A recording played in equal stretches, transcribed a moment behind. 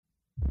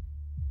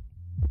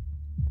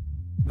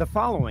The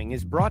following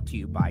is brought to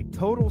you by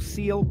Total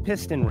Seal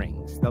Piston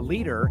Rings, the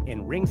leader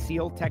in ring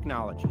seal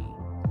technology.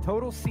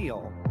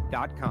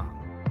 TotalSeal.com.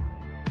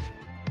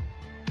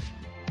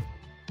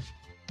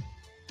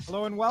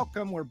 Hello and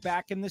welcome. We're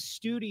back in the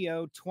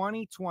studio.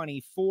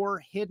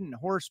 2024 Hidden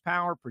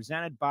Horsepower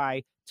presented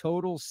by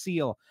Total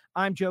Seal.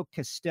 I'm Joe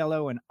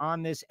Costello, and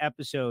on this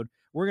episode,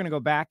 we're going to go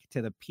back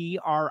to the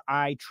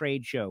PRI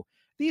trade show.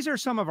 These are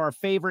some of our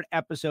favorite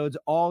episodes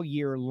all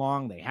year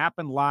long. They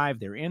happen live.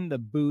 They're in the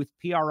booth.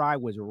 PRI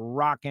was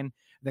rocking.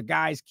 The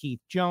guys, Keith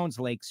Jones,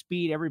 Lake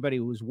Speed, everybody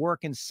was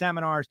working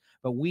seminars,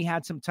 but we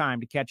had some time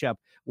to catch up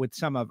with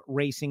some of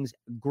racing's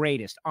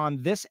greatest.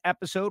 On this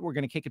episode, we're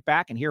going to kick it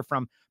back and hear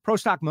from Pro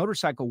Stock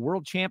Motorcycle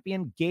World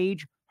Champion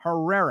Gaige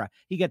Herrera.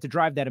 He got to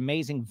drive that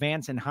amazing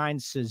Vance and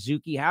Hines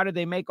Suzuki. How did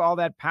they make all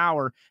that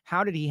power?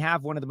 How did he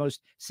have one of the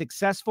most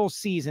successful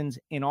seasons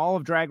in all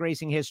of drag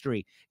racing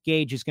history?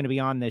 Gaige is going to be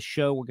on this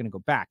show. We're going to go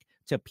back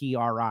to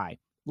PRI.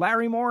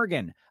 Larry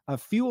Morgan, a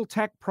Fuel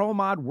Tech Pro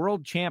Mod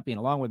World Champion,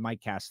 along with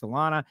Mike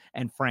Castellana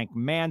and Frank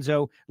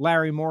Manzo.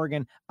 Larry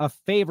Morgan, a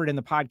favorite in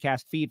the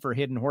podcast feed for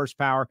Hidden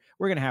Horsepower.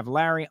 We're going to have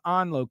Larry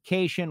on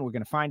location. We're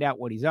going to find out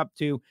what he's up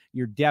to.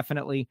 You're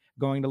definitely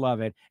going to love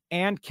it.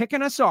 And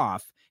kicking us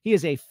off, he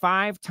is a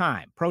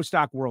 5-time Pro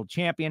Stock World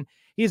Champion.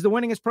 He is the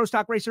winningest Pro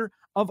Stock racer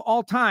of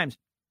all times.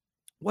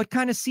 What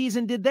kind of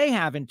season did they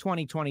have in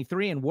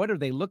 2023, and what are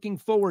they looking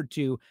forward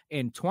to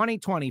in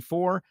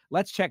 2024?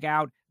 Let's check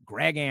out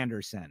Greg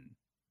Anderson.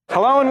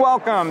 Hello and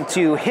welcome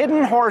to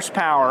Hidden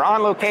Horsepower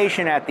on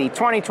location at the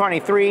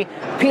 2023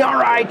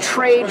 PRI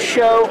Trade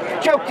Show.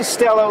 Joe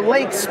Costello,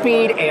 Lake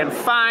Speed, and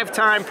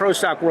 5-time Pro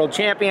Stock World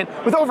Champion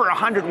with over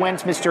 100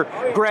 wins,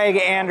 Mr. Greg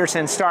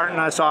Anderson starting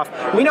us off.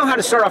 We know how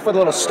to start off with a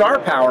little star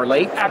power,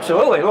 Lake.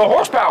 Absolutely, a little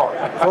horsepower.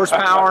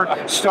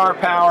 Horsepower, star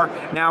power.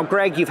 Now,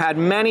 Greg, you've had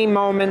many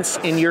moments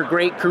in your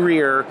great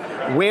career.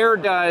 Where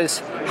does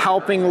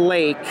helping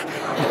Lake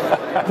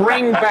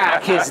bring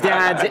back his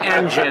dad's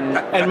engine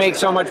and make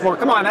so much more?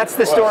 Come on, that's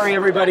the story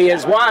everybody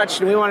has watched,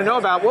 and we want to know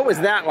about. What was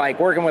that like,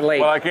 working with Lake?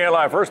 Well, I can't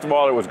lie. First of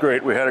all, it was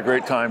great. We had a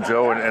great time,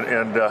 Joe,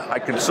 and I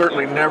can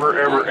certainly never,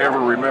 ever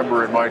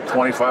remember in my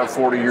 25,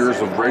 40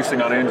 years of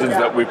racing on engines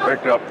that we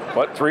picked up,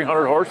 what,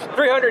 300 horse?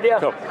 300,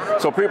 yeah.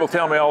 So people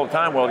tell me all the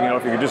time, well, you know,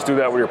 if you could just do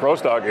that with your Pro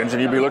Stock engine,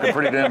 you'd be looking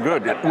pretty damn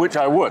good, which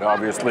I would,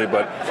 obviously,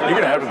 but you're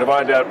going to have to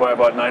divide that by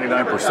about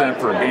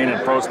 99% for a gain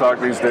in Pro Stock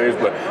these days,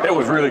 but it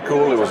was really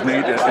cool. It was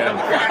neat, and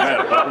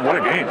man, what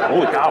a gain.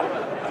 Holy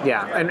cow.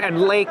 Yeah,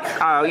 and Lake,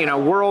 you know,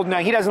 world, now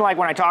he doesn't like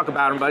when I talk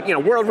about him, but, you know,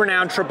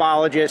 world-renowned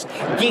tribologist,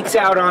 geeks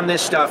out on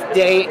this stuff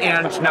day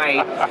and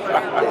night.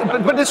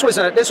 But this was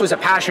a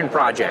passion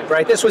project,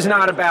 right? This was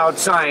not about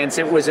science,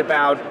 it was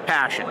about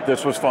passion.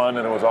 This was fun,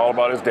 and it was all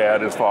about his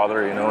dad, his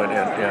father, you know,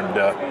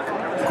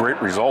 and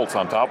great results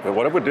on top of it.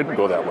 What if it didn't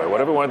go that way? What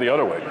if it went the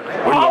other way?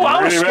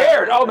 I was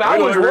scared. I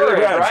was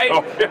worried, right?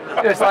 Oh,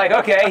 yeah. It's like,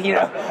 okay, you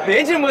know, the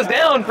engine was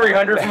down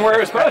 300 from where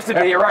it was supposed to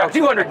be, or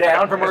 200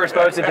 down from where it was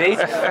supposed to be.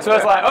 So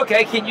it's like,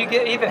 okay, can you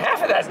get even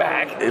half of that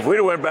back? If we'd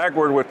have went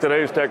backward with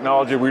today's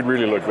technology, we'd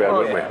really look bad,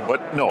 wouldn't we?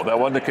 But no, that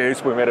wasn't the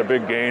case. We made a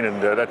big gain,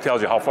 and that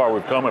tells you how far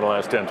we've come in the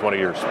last 10, 20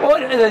 years. Well,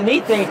 the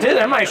neat thing, too,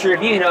 I'm not sure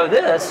if you know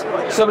this,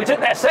 so we took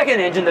that second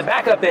engine, the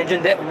backup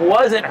engine that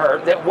wasn't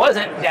hurt, that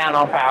wasn't down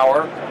on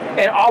power,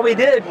 and all we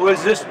did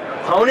was just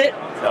hone it,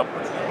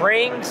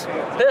 rings,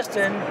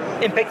 piston,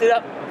 and picked it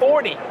up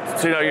 40.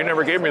 See, now you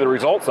never gave me the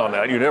results on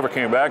that. You never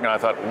came back, and I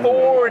thought,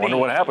 40. Wonder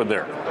what happened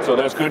there. So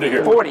that's good to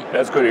hear. 40.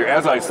 That's good to hear.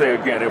 As I say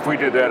again, if we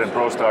did that in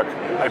Pro Stock,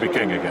 I'd be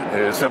king again.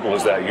 It's as simple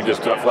as that. You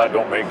just flat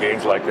don't make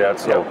gains like that.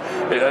 So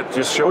that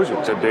just shows you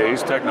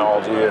today's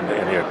technology and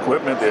the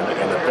equipment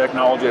and the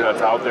technology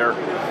that's out there.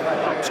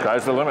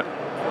 Sky's the limit.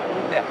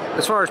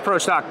 As far as Pro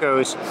Stock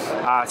goes,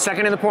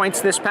 second in the points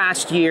this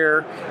past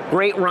year,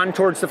 great run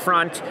towards the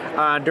front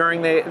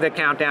during the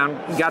countdown,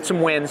 you got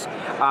some wins,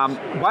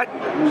 but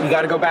you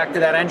got to go back to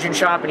that engine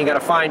shop and you got to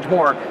find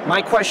more.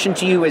 My question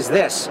to you is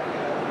this: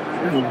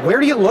 where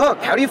do you look?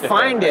 How do you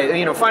find it?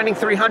 You know, finding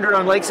 300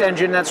 on Lake's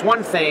engine, that's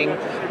one thing,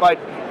 but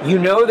you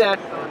know that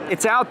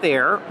it's out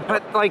there,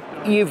 but like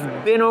you've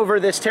been over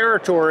this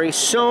territory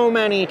so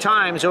many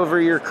times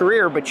over your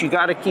career, but you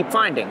got to keep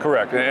finding.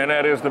 Correct, and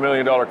that is the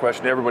million-dollar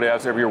question everybody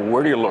asks every year.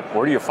 Where do you look?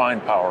 Where do you find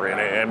power?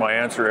 And my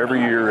answer every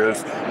year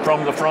is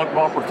from the front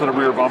bumper to the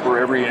rear bumper,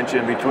 every inch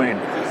in between,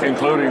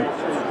 including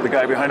the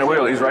guy behind the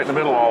wheel. He's right in the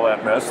middle of all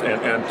that mess.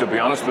 And to be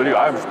honest with you,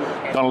 I've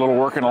done a little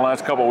work in the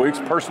last couple of weeks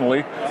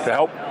personally to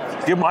help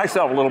give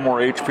myself a little more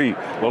HP.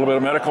 A little bit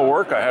of medical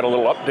work. I had a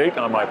little update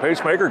on my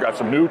pacemaker, got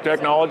some new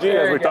technology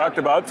as we talked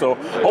about, so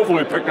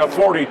hopefully we picked up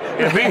 40 in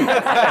me.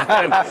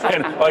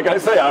 and like I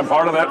say, I'm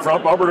part of that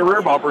front bumper to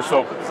rear bumper,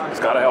 so it's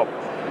got to help.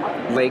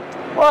 Lake?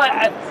 Well,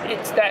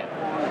 it's that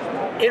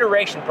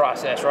iteration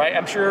process, right?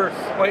 I'm sure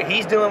what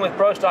he's doing with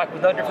Pro Stock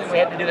was no different than we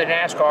had to do the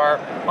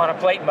NASCAR on a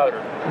plate motor.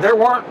 There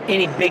weren't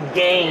any big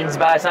gains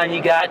by the time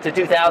you got to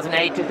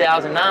 2008,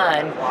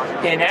 2009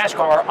 in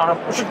NASCAR on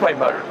a push plate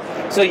motor.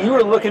 So you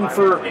were looking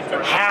for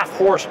half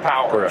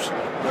horsepower,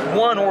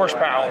 1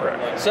 horsepower.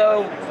 Correct.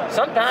 So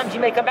sometimes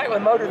you may come back with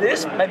a motor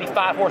this maybe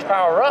 5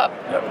 horsepower up,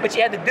 but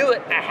you had to do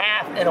it a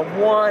half and a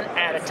 1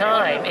 at a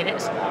time. And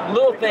it's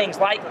little things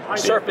like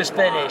surface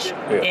finish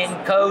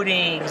and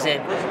coatings,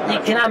 and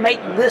can I make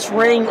this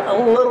ring a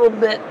little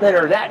bit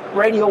better, that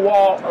radial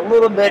wall a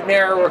little bit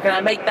narrower, can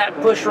I make that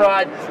push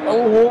rod a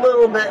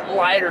little bit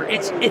lighter?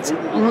 It's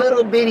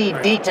little bitty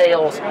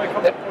details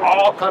that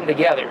all come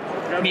together.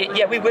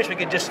 Yeah, we wish we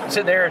could just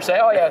sit there and say,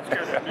 oh yeah,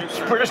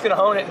 we're just going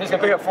to hone it and it's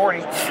going to pick up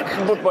 40.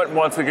 But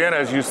once again,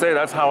 as you say,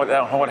 that's how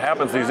it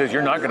happens these days.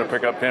 You're not going to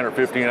pick up 10 or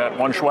 15 at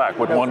one schwack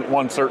with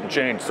one certain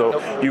change. So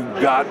you've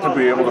got to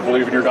be able to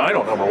believe in your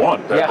dyno, number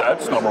one.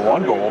 That's number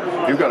one goal.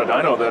 You've got a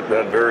dyno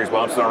that varies,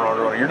 bounces around,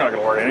 you're not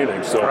going to learn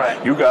anything.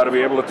 So you've got to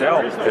be able to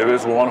tell if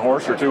it's 1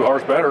 horse or 2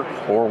 horse better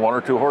or 1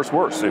 or 2 horse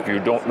worse. If you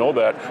don't know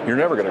that, you're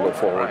never going to go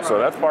forward. So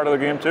that's part of the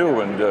game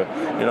too. And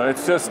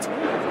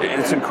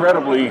it's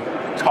incredibly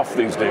tough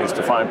these days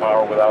to find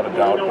power without a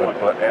doubt,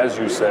 but as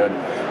you said,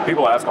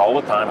 people ask all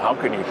the time, how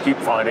can you keep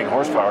finding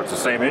horsepower? It's the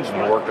same engine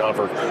you worked on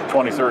for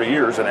 20, 30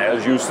 years, and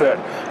as you said,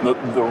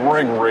 the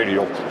ring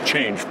radial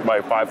changed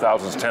by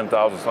 5,000s,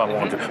 10,000s on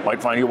one.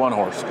 Might find you 1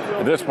 horse.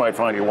 This might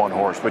find you 1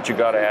 horse, but you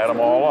got to add them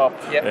all up,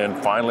 and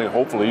finally,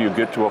 hopefully, you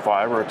get to a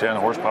 5 or a 10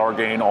 horsepower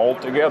gain all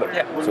together.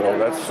 So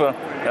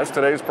that's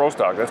today's Pro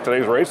Stock. That's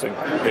today's racing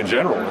in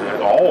general.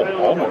 All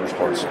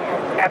motorsports.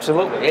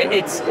 Absolutely.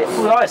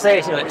 We always say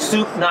it's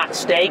soup, not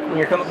steak, when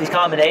you're coming up with these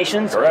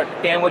combinations. Correct.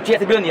 And what you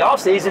have to do in the off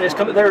season is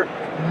come up with their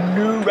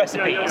new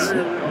recipes.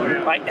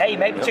 Like, hey,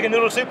 maybe chicken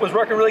noodle soup was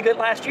working really good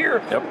last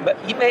year, but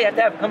you may have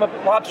to come up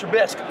with lobster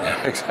bisque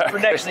for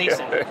next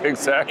season.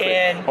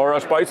 Exactly. Or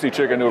a spicy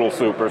chicken noodle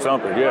soup or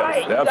something.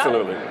 Yes,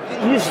 absolutely.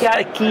 You just got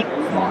to keep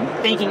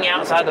thinking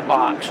outside the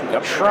box,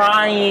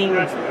 trying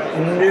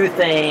new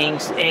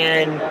things,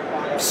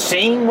 and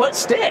seeing what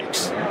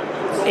sticks.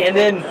 And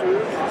then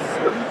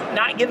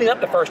not giving up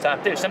the first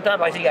time too. Sometimes,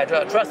 like you got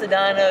to trust the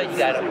dyno. You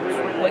got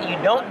to, what you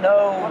don't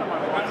know.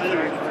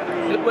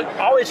 What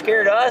always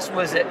scared us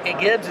was that at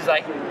Gibbs is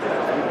like,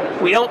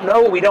 we don't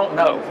know what we don't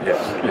know.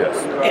 Yes.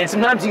 And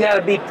sometimes you got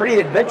to be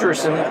pretty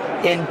adventurous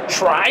and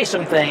try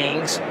some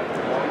things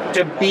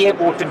to be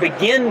able to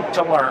begin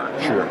to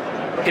learn. Sure.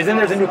 Because then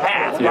there's a new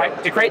path,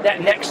 right? To create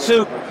that next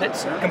soup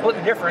that's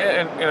completely different.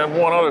 And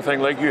one other thing,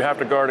 like you have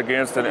to guard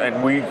against,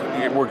 and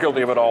we're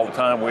guilty of it all the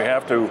time.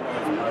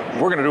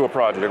 We're going to do a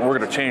project and we're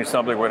going to change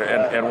something,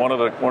 and one of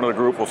the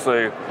group will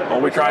say, "Oh,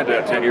 we tried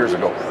that 10 years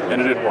ago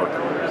and it didn't work."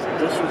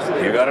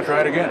 You got to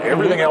try it again.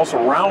 Everything else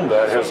around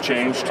that has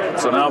changed,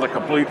 so now the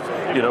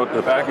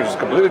package is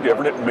completely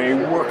different. It may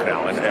work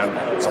now,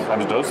 and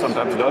sometimes it does,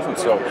 sometimes it doesn't.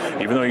 So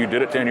even though you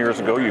did it 10 years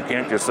ago, you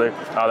can't just say,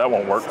 "Oh, that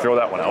won't work. Throw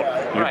that one out."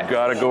 You've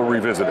got to go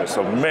revisit it.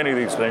 So many of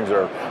these things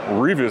are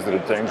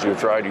revisited things you've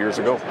tried years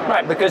ago.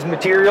 Right, because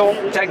material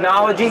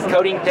technology,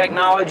 coating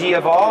technology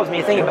evolves. I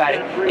mean, think about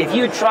it. If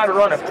you try to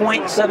run a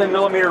 0.7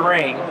 millimeter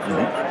ring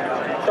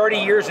 30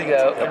 years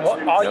ago,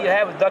 and all you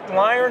had was ductile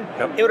iron,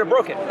 it would have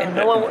broken, and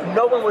no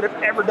one would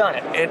have ever done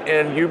it.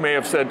 And you may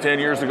have said 10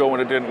 years ago when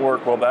it didn't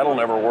work, well, that'll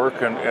never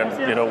work, and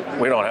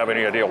we don't have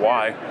any idea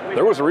why.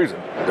 There was a reason.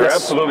 There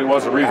absolutely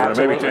was a reason, and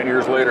maybe 10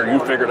 years later you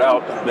figured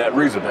out that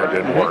reason that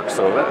didn't work.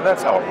 So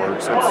that's how it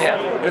works.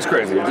 It's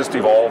crazy. It just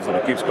evolves and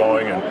it keeps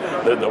going, and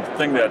the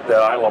thing that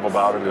I love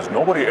about it is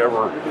nobody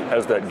ever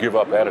has that give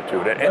up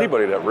attitude.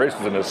 Anybody that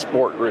races in this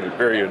sport, really,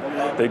 period,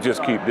 they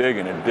just keep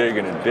digging and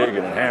digging and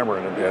digging and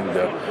hammering,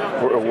 and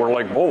we're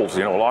like bulls,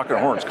 locking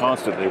horns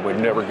constantly. We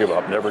never give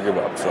up, never give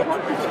up. So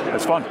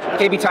it's fun.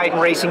 KB Titan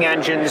Racing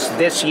Engines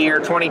this year,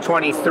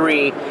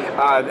 2023,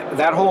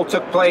 that whole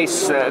took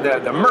place,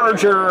 the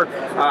merger,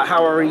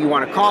 however you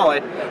want to call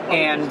it,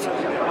 and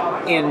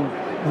in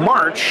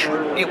March,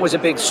 it was a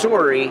big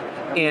story.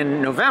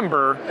 In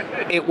November,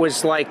 it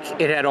was like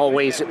it had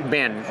always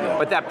been.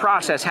 But that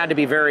process had to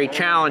be very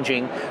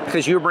challenging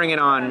because you're bringing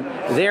on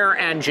their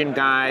engine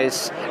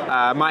guys,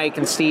 Mike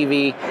and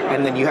Stevie,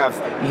 and then you have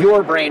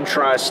your brain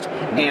trust.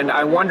 And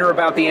I wonder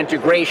about the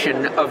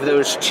integration of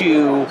those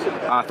two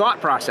thought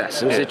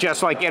processes. Is it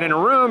just like get in a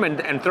room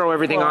and throw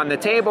everything on the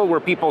table? Were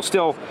people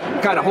still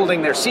kind of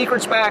holding their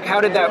secrets back? How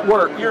did that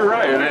work? You're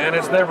right, and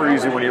it's never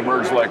easy when you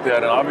merge like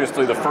that. And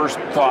obviously the first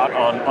thought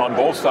on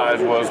both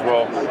sides was,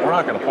 well, we're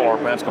not going to pull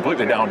our pants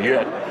completely down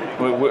yet.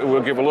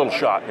 We'll give a little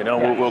shot,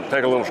 we'll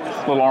take a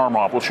little arm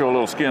off, we'll show a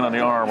little skin on the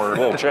arm or a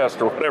little chest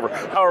or whatever,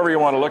 however you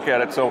want to look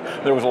at it. So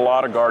there was a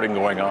lot of guarding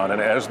going on,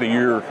 and as the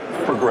year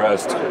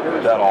progressed,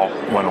 that all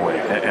went away,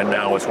 and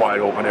now it's wide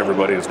open.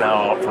 Everybody is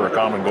now out for a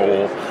common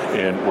goal,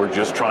 and we're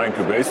just trying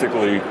to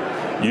basically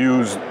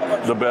use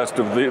the best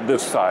of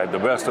this side, the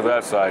best of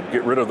that side,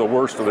 get rid of the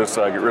worst of this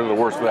side, get rid of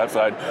the worst of that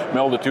side,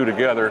 meld the two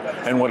together,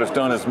 and what it's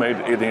done is made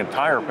the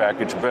entire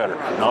package better.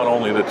 Not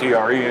only the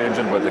TRE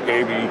engine, but the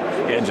KB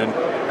engine,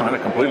 kind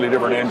of completely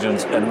different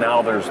engines, and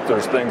now there's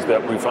things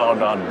that we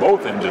found on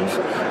both engines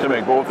to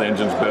make both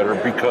engines better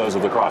because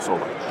of the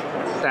crossover.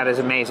 That is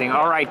amazing.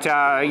 All right,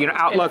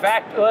 outlook. In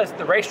fact,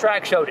 the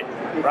racetrack showed it,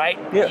 right?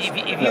 Yes.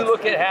 If you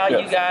look at how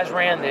you guys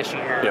ran this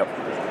year,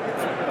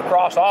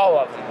 across all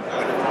of them.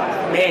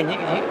 Man,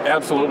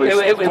 absolutely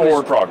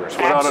forward progress,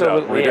 without a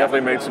doubt. We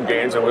definitely made some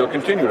gains, and we'll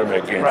continue to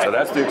make gains. Right. So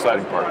that's the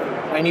exciting part.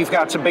 And you've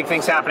got some big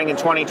things happening in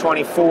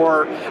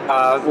 2024.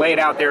 Lay it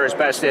out there as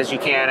best as you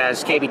can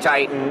as KB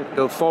Titan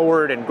go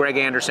forward and Greg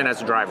Anderson as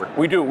the driver.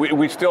 We do.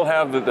 We still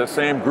have the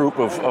same group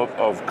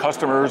of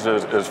customers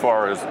as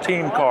far as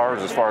team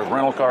cars, as far as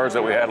rental cars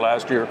that we had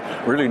last year.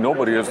 Really,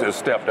 nobody has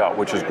stepped out,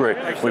 which is great.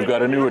 We've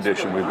got a new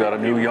addition. We've got a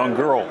new young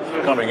girl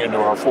coming into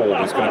our fold.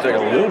 It's going to take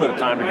a little bit of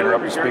time to get her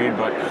up to speed,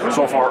 but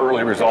so far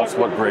early results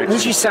look great.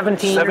 Is she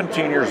 17?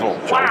 17 years old.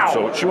 Wow.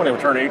 So she won't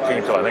even turn 18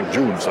 until I think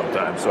June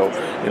sometime. So,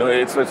 you know,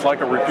 it's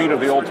like a repeat of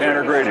the old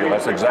Tanner Grady.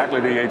 That's exactly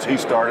the age he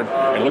started,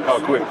 and look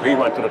how quick he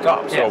went to the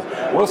top. So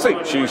we'll see.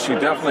 She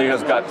definitely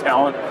has got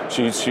talent.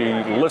 She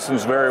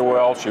listens very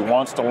well. She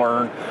wants to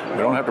learn. We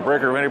don't have to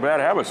break her of any bad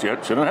habits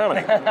yet. She doesn't have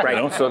any. Right.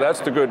 You know? So that's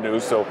the good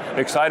news. So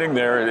exciting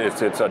there.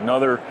 It's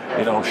another,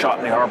 you know, shot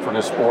in the arm for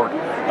this sport.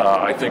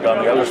 I think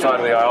on the other side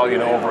of the aisle, you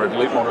know, over at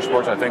Elite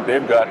Motorsports, I think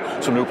they've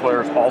got some new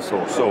players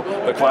also. So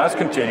the class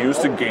continues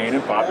to gain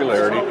in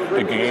popularity,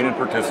 to gain in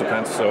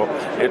participants. So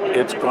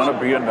it's going to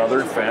be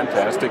another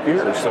fantastic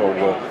year. So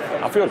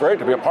I feel great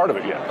to be a part of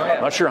it yet.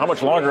 I'm not sure how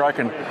much longer I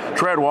can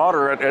tread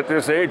water at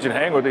this age and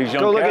hang with these young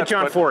cats. Go look cats, at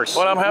John Force.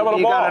 But I'm having a ball.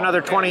 You got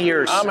another 20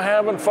 years. I'm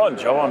having fun,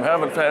 Joe. I'm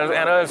having fun.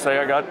 And as I say,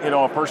 I got, you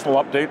know, a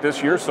personal update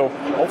this year. So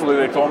hopefully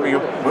they told me we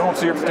won't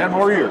see her for 10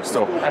 more years.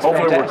 So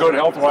hopefully we're good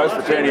health-wise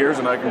for 10 years,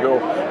 and I can go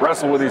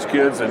wrestle with these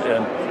kids and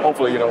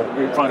hopefully, you know,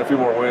 we find a few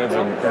more wins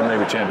and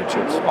maybe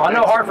championships. Well, I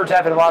know Hartford's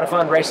having a lot of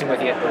fun racing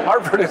with you.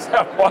 Hartford is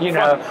having a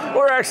lot of fun.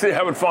 We're actually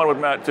having fun with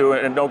Matt too,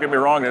 and don't get me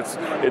wrong, it's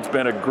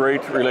been a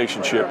great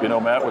relationship. You know,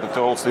 Matt with the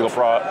Total Steel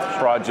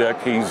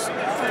project,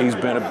 he's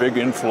been a big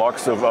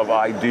influx of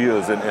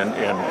ideas and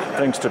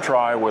things to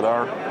try with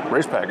our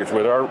race package,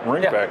 with our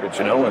ring package,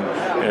 you know, and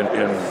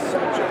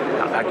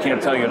I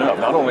can't tell you enough.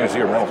 Not only is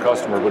he a rental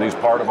customer, but he's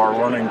part of our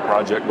learning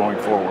project going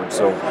forward.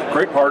 So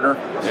great partner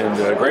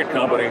and great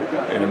company,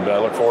 and I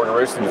look forward to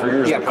racing for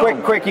years to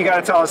come. Quick, you got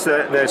to tell us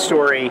the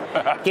story.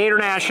 Gator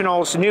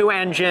Nationals, new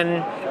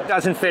engine,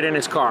 doesn't fit in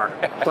his car.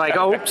 Like,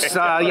 oops,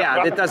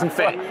 it doesn't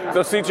fit.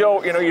 So see,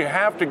 Joe, you know, you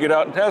have to get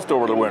out and test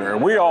over the winter,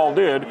 and we all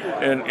did,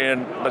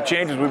 and the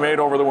changes we made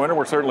over the winter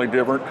were certainly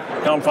different.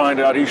 Come find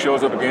out, he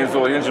shows up at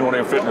Gainesville, the engine won't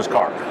even fit in his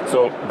car.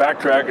 So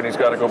backtrack, and he's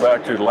got to go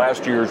back to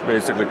last year's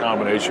basically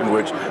combination,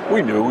 which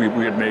we knew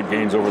we had made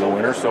gains over the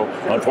winter. So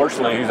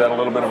unfortunately, he's at a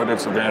little bit of a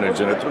disadvantage,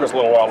 and it took us a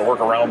little while to work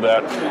around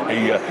that.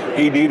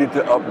 He needed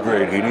to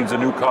upgrade. He needs a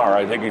new car.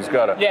 I think he's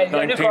got a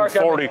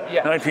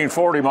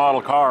 1940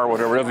 model car or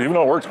whatever it is. Even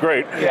though it works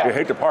great, you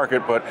hate to park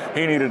it, but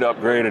he needed to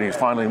upgrade, and he's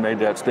finally made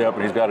that step,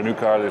 and he's got a new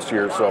car this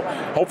year. So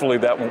hopefully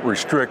that won't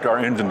restrict our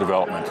engine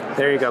development.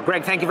 There you go.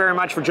 Greg, thank you very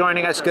much for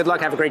joining us. Good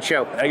luck. Have a great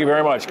show. Thank you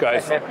very much,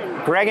 guys.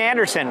 Greg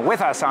Anderson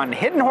with us on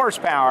Hidden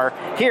Horsepower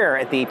here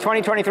at the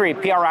 2023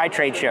 PRI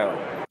Trade Show.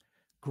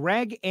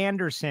 Greg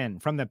Anderson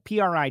from the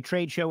PRI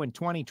Trade Show in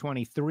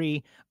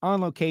 2023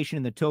 on location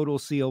in the Total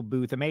Seal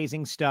booth.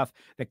 Amazing stuff.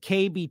 The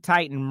KB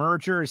Titan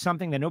merger is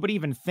something that nobody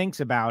even thinks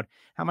about.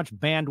 How much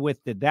bandwidth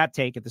did that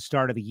take at the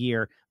start of the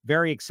year?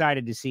 Very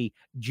excited to see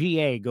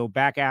GA go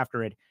back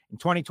after it in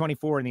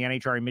 2024 in the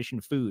NHRA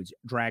Mission Foods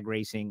Drag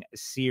Racing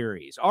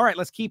Series. All right,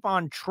 let's keep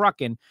on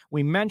trucking.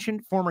 We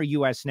mentioned former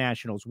U.S.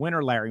 Nationals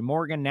winner Larry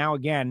Morgan, now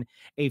again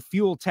a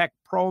Fuel Tech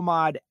Pro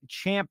Mod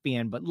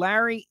champion. But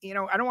Larry, you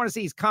know, I don't want to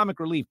say he's comic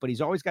relief, but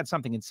he's always got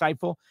something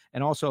insightful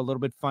and also a little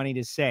bit funny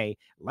to say.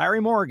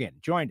 Larry Morgan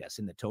joined us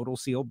in the Total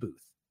Seal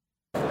booth.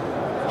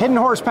 Hidden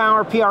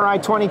Horsepower, PRI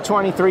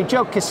 2023.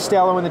 Joe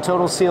Castello in the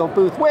Total Seal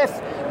booth with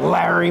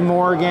Larry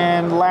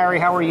Morgan. Larry,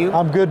 how are you?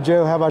 I'm good,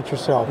 Joe. How about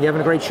yourself? You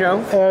having a great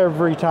show?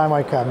 Every time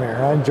I come here.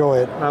 I enjoy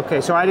it.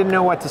 Okay, so I didn't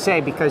know what to say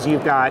because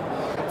you've got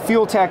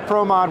Fuel Tech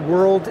Pro Mod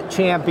World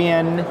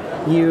Champion.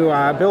 You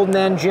building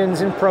engines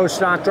in Pro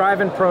Stock,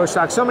 driving Pro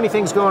Stock. So many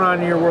things going on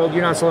in your world.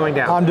 You're not slowing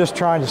down. I'm just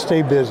trying to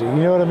stay busy. You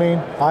know what I mean?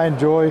 I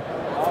enjoy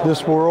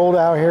this world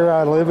out here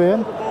I live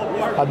in.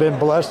 I've been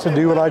blessed to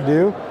do what I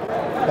do.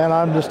 And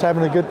I'm just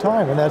having a good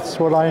time, and that's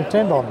what I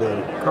intend on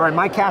doing. All right,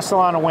 Mike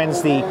Castellana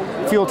wins the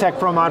Fuel Tech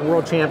Pro Mod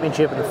World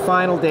Championship in the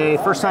final day.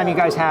 First time you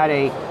guys had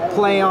a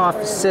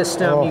playoff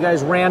system. Oh. You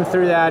guys ran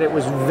through that. It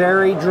was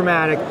very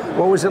dramatic.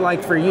 What was it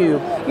like for you?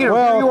 You know,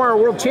 well, you are a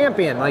world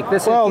champion. Like,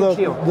 this is a huge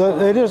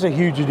deal. It is a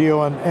huge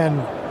deal, and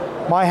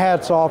my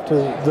hat's off to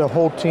the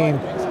whole team.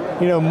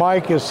 You know,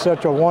 Mike is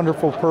such a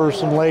wonderful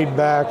person, laid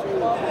back,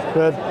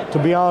 but to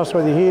be honest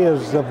with you, he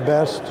is the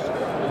best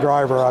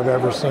driver I've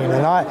ever seen,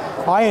 and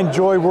I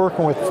enjoy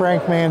working with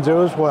Frank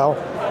Manzo as well,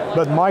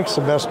 but Mike's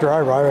the best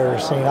driver I've ever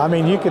seen. I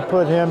mean, you could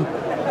put him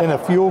in a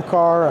fuel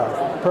car,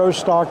 a Pro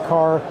Stock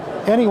car,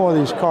 any one of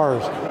these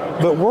cars,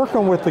 but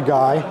working with the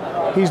guy,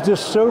 he's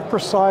just so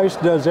precise,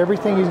 does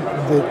everything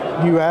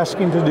that you ask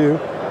him to do.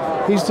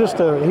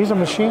 He's a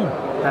machine,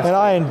 and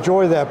I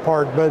enjoy that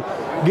part. But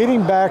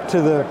getting back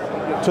to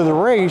the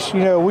race,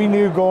 you know, we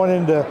knew going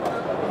into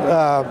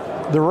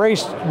the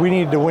race we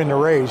needed to win the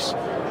race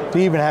to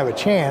even have a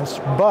chance,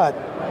 but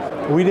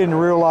we didn't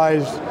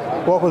realize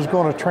what was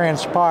going to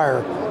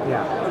transpire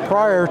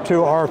prior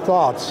to our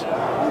thoughts.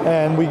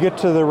 And we get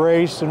to the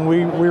race, and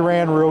we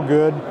ran real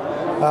good.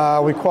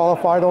 We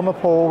qualified on the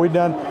pole. We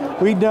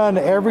done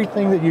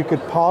everything that you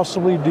could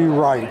possibly do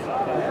right.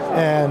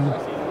 And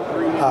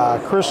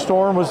Chris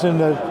Storm was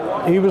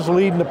he was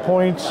leading the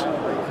points.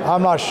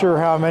 I'm not sure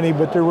how many,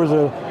 but there was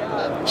a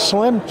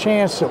slim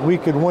chance that we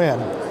could win.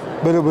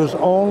 But it was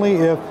only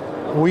if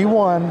we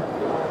won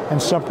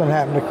and something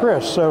happened to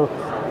Chris. So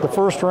the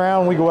first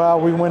round, we go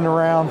out, we win the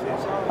round.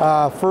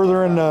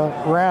 Further in the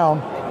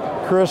round,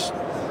 Chris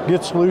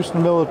gets loose in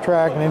the middle of the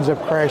track and ends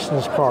up crashing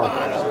his car.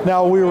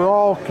 Now, we were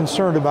all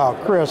concerned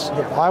about Chris.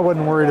 I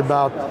wasn't worried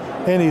about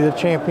any of the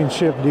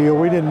championship deal.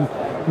 We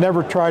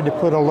never tried to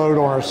put a load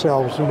on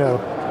ourselves, you know,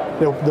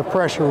 the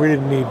pressure, we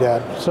didn't need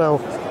that. So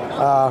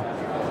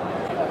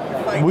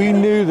we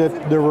knew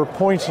that there were 1.5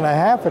 points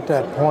at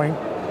that point,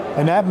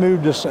 and that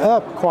moved us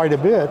up quite a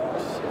bit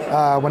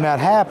when that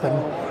happened.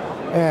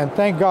 And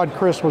thank God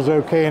Chris was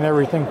okay and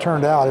everything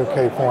turned out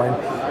okay for him.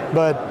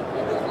 But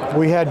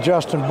we had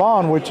Justin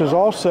Bond, which is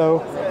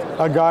also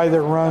a guy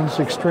that runs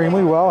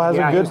extremely well, has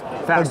a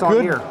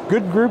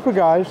good group of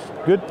guys,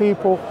 good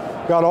people,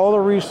 got all the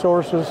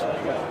resources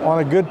on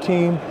a good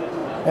team,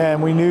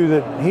 and we knew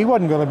that he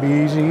wasn't going to be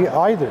easy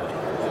either.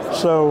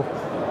 So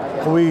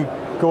we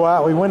go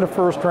out, we win the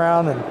first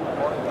round, and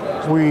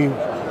we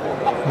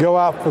go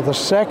out for the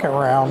second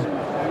round,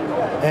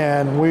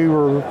 and we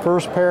were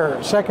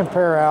second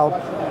pair out,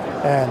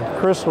 and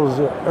Chris was,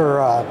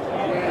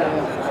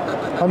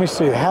 let me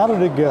see, how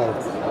did it go?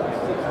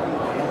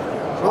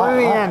 Well, in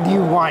the end,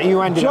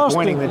 you ended up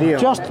winning the deal.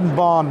 Justin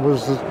Bond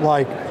was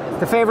like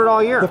the favorite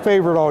all year. The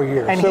favorite all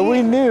year. And so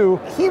we knew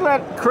he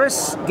let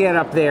Chris get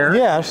up there.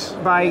 Yes.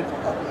 By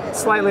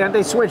slightly,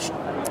 they switched.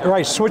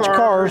 Right, switch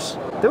cars.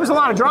 There was a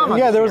lot of drama.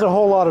 Yeah, there was a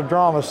whole lot of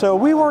drama. So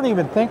we weren't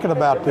even thinking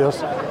about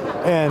this,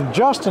 and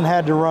Justin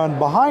had to run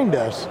behind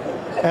us,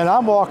 and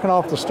I'm walking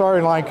off the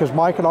starting line because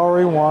Mike had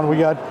already won. We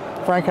got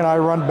Frank and I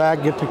run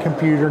back, get the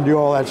computer, and do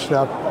all that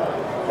stuff.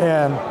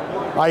 And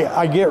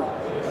I get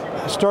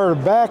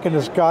started back, and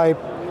this guy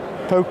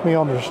poked me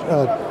on the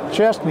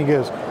chest, and he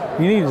goes,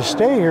 "You need to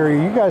stay here.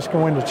 You guys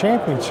can win the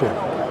championship."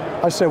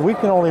 I said, "We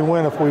can only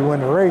win if we win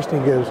the race."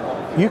 And he goes,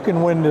 "You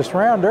can win this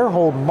round. They're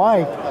holding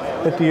Mike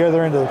at the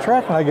other end of the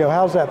track." And I go,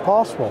 "How's that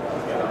possible?"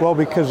 "Well,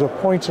 because of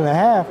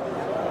 1.5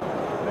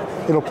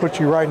 points, it'll put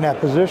you right in that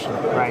position."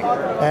 Right.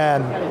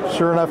 And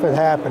sure enough, it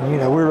happened. You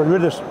know, we're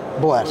just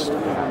blessed,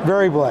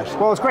 very blessed.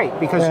 Well, it's great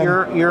because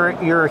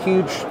you're a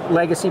huge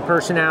legacy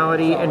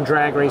personality in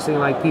drag racing,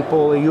 like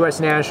people, U.S.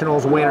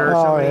 Nationals winner,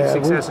 so many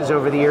successes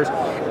over the years.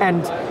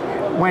 And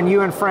when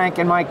you and Frank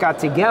and Mike got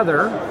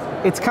together,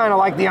 it's kind of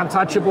like the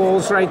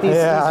Untouchables, right? These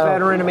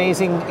veteran,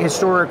 amazing,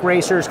 historic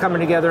racers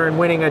coming together and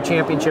winning a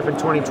championship in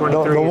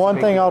 2023. The one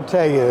thing I'll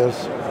tell you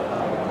is,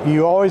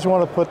 you always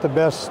want to put the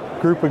best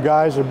group of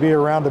guys or be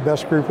around the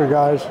best group of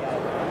guys.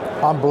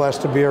 I'm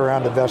blessed to be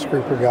around the best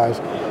group of guys.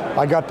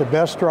 I got the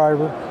best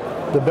driver,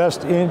 the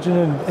best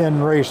engine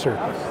and racer.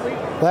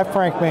 That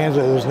Frank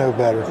Manzo is no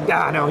better.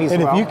 Yeah, I know he's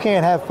And if you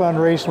can't have fun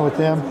racing with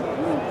him,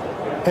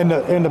 and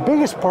the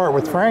biggest part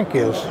with Frank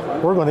is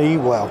we're going to eat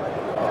well.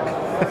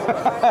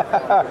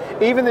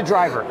 Even the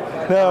driver.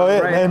 No,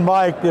 and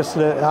Mike,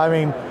 I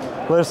mean,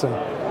 listen,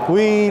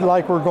 we're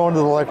going to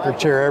the electric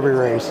chair every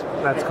race.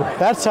 That's cool.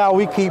 That's how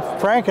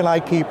Frank and I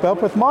keep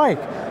up with Mike.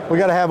 We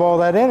got to have all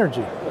that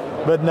energy.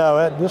 But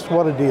no,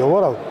 what a deal.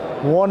 What a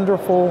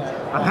wonderful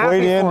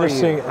way to end the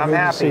season. I'm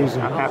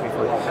happy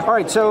for you. All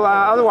right, so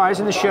otherwise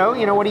in the show,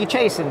 what are you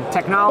chasing?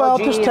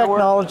 Technology? Well, just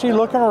technology,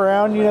 looking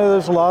around.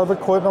 There's a lot of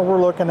equipment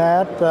we're looking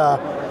at.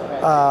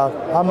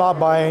 I'm not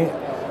by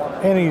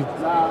any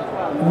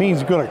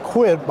means going to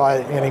quit by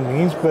any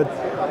means, but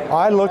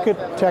I look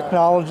at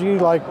technology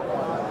like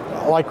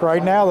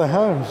right now, the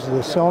homes,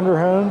 the cylinder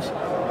homes,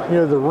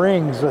 the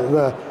rings,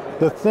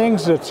 the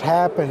things that's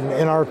happened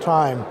in our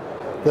time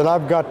that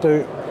I've got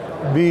to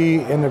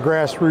be in the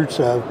grassroots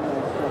of.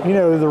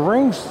 The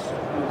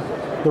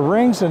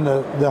rings and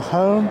the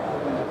home,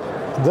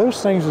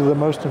 those things are the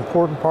most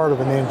important part of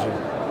an engine.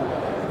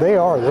 They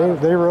are,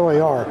 they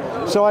really are.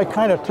 So I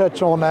kind of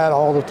touch on that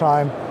all the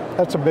time.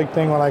 That's a big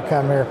thing when I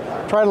come here.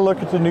 Try to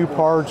look at the new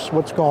parts,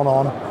 what's going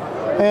on,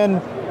 and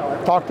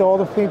talk to all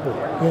the people.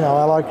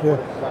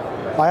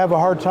 I have a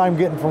hard time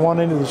getting from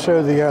one end of the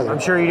show to the other. I'm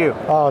sure you do.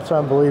 Oh, it's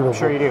unbelievable. I'm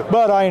sure you do.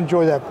 But I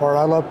enjoy that part.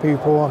 I love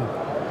people,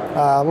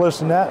 and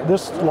listen,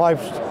 this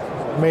life's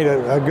made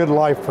a good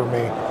life for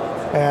me,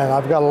 and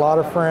I've got a lot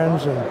of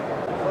friends, and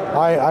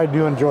I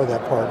do enjoy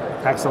that part.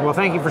 Excellent. Well,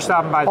 thank you for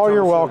stopping by. Oh,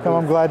 you're welcome.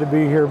 I'm glad to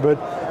be here, but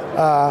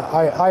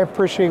I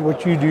appreciate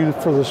what you do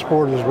for the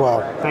sport as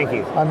well. Thank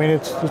you. I mean,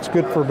 it's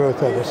good for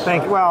both of us.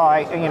 Thank you. Well,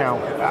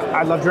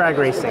 I love drag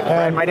racing.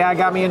 And my dad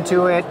got me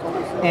into it,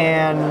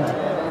 and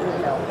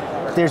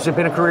there's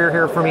been a career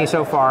here for me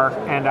so far,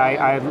 and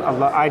I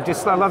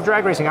love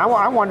drag racing.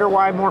 I wonder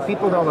why more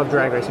people don't love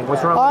drag racing.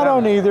 What's wrong with that? I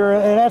don't either,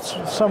 and that's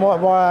somewhat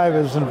why I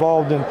was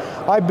involved in.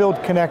 I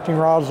build connecting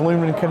rods,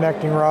 aluminum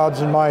connecting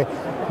rods, and my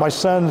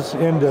son's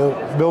into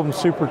building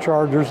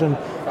superchargers, and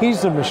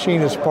he's the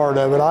machinist part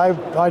of it.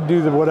 I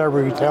do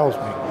whatever he tells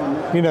me.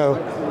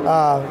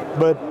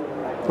 But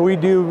we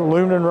do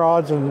aluminum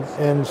rods and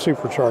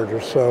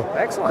superchargers. So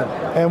Excellent.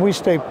 and we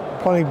stay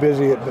plenty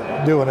busy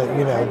at doing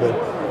it,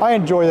 but I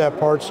enjoy that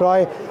part. So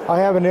I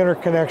have an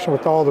interconnection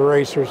with all the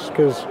racers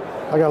because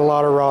I got a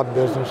lot of rod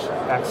business,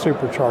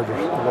 superchargers.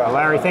 Well,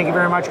 Larry, thank you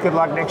very much. Good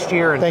luck next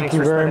year. And Thank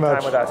you very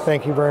much. Time with us.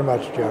 Thank you very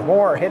much, Joe.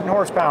 More Hidden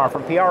Horsepower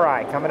from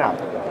PRI coming up.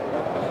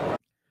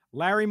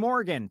 Larry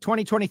Morgan,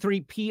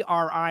 2023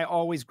 PRI,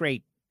 always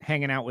great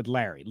hanging out with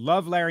Larry.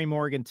 Love Larry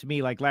Morgan. To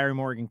me, like Larry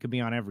Morgan could be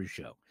on every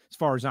show, as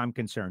far as I'm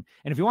concerned.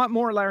 And if you want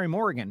more Larry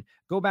Morgan,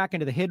 go back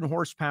into the Hidden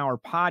Horsepower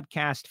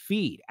podcast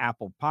feed,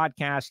 Apple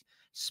Podcast,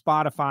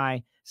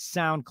 Spotify,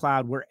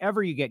 SoundCloud,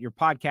 wherever you get your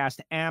podcast,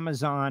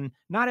 Amazon.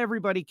 Not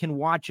everybody can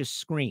watch a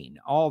screen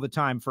all the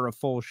time for a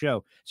full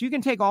show. So you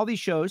can take all these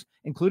shows,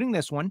 including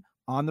this one,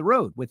 on the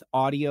road with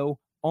audio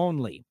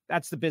only.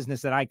 That's the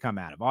business that I come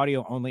out of.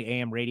 Audio only,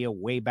 AM radio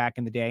way back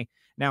in the day.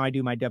 Now I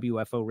do my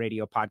WFO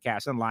radio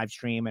podcast and live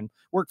stream and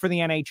work for the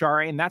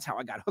NHRA. And that's how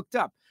I got hooked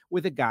up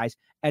with the guys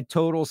at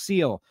Total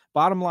Seal.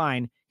 Bottom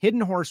line,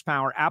 Hidden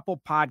Horsepower,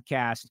 Apple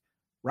Podcast.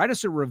 Write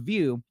us a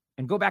review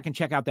and go back and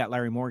check out that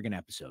Larry Morgan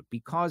episode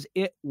because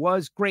it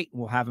was great.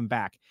 We'll have him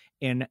back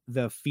in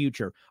the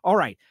future. All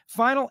right.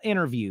 Final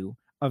interview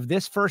of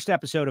this first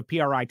episode of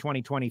PRI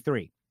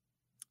 2023.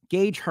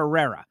 Gaige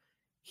Herrera.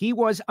 He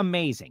was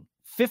amazing.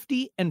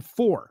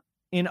 50-4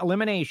 in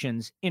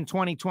eliminations in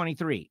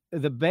 2023.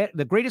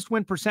 The greatest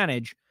win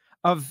percentage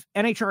of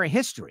NHRA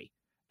history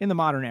in the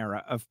modern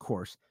era, of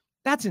course.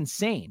 That's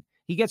insane.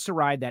 He gets to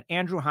ride that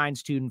Andrew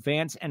Hines student,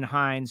 Vance and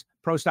Hines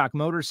Pro Stock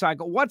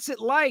motorcycle. What's it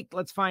like?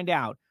 Let's find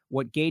out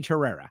what Gaige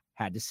Herrera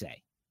had to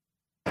say.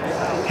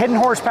 Hidden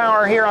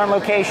Horsepower here on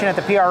location at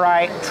the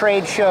PRI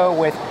trade show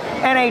with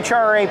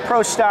NHRA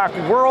Pro Stock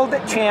World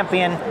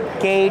Champion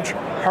Gaige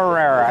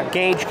Herrera.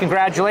 Gaige,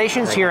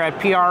 congratulations here at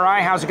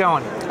PRI. How's it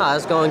going? Oh,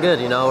 it's going good.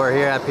 We're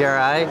here at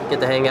PRI, get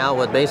to hang out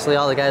with basically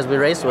all the guys we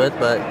race with,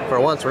 but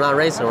for once we're not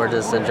racing, we're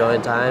just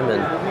enjoying time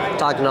and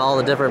talking to all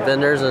the different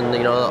vendors and,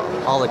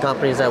 all the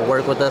companies that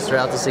work with us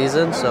throughout the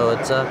season. So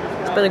it's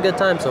been a good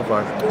time so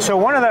far. So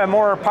one of the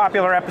more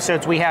popular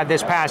episodes we had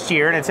this past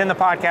year, and it's in the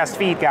podcast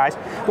feed, guys,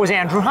 was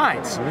Andrew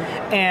Hines.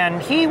 Mm-hmm.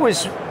 And he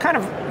was kind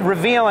of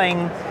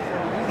revealing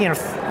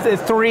the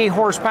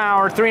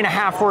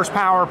 3.5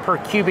 horsepower per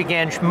cubic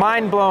inch,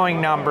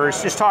 mind-blowing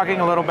numbers, just talking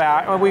a little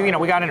about, we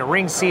got into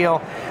ring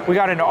seal, we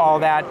got into all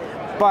that,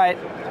 but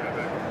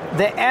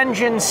the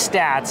engine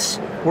stats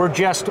were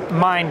just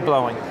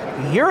mind-blowing.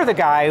 You're the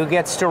guy who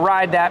gets to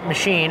ride that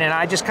machine, and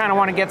I just kind of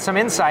want to get some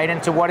insight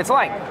into what it's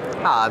like.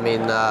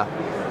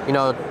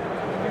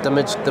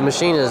 The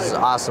machine is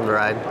awesome to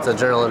ride. It's an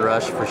adrenaline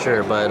rush for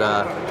sure, but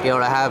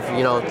to have,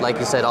 like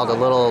you said, all the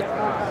little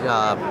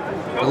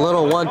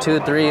 1, 2,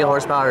 3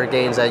 horsepower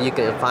gains that you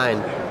can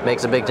find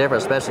makes a big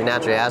difference, especially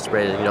naturally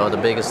aspirated. The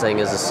biggest thing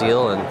is the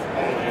seal, and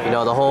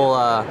the whole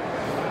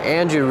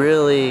Andrew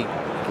really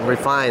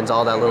refines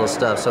all that little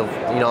stuff. So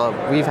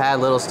we've had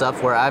little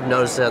stuff where I've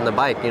noticed it on the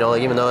bike.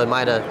 Even though it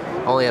might have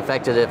only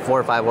affected it 4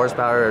 or 5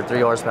 horsepower or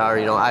 3 horsepower,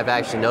 I've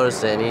actually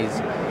noticed it,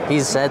 and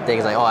he's said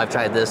things like, "Oh, I've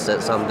tried this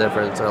at something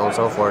different," so on and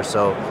so forth.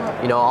 So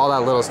all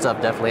that little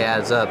stuff definitely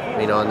adds up.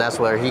 And that's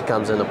where he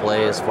comes into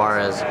play as far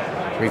as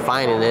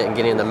refining it and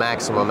getting the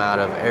maximum out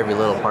of every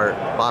little part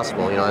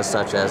possible, as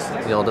such as,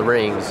 the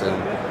rings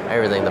and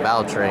everything, the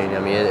valve train.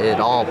 It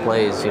all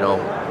plays,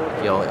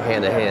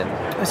 hand to hand.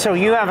 So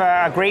you have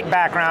a great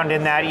background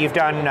in that. You've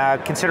done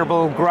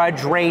considerable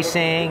grudge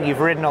racing. You've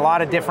ridden a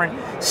lot of different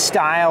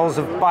styles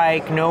of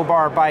bike,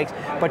 no-bar bikes.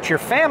 But your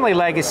family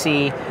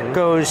legacy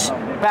goes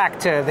back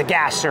to the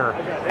Gasser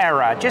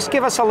era. Just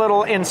give us a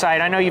little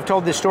insight. I know you've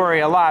told this story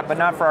a lot, but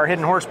not for our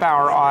Hidden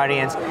Horsepower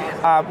audience.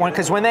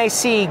 Because when they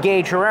see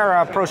Gaige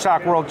Herrera, Pro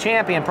Stock World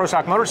Champion, Pro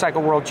Stock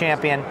Motorcycle World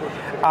Champion,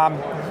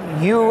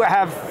 you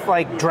have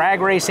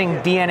drag racing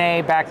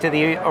DNA back to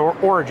the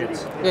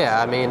origins.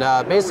 Yeah,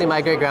 basically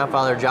my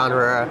great-grandfather, John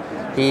Herrera,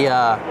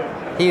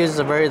 he was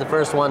the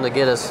first one to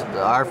get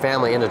our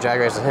family into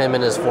drag racing, him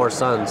and his 4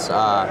 sons,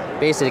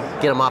 basically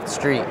get them off the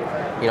street.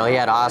 He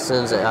had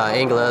Austins,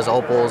 Anglas,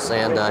 Opals,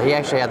 and he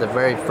actually had the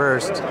very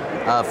first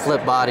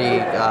flip body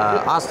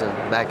Austin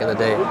back in the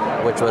day,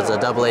 which was a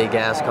AA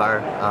gas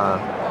car,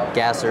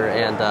 gasser,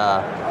 and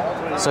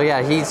so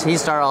yeah, he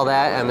started all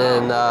that, and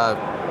then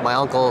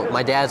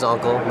my dad's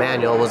uncle,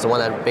 Manuel, was the one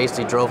that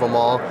basically drove them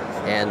all,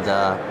 and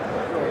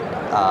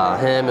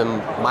him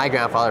and my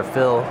grandfather,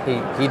 Phil,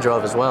 he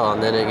drove as well,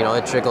 and then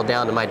it trickled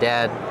down to my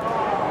dad,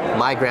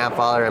 my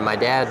grandfather and my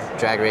dad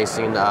drag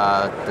racing,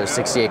 the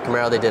 68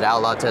 Camaro. They did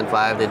Outlaw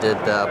 10.5, they did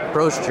the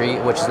Pro Street,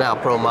 which is now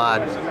Pro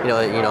Mod,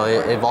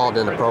 it evolved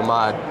into Pro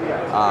Mod,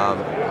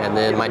 and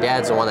then my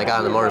dad's the one that got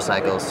on the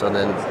motorcycles. So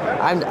then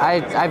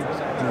I've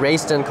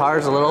raced in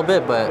cars a little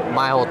bit, but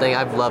my whole thing,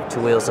 I've loved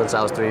 2 wheels since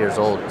I was 3 years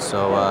old,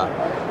 so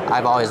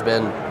I've always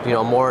been,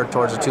 more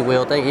towards the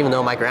 2-wheel thing, even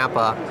though my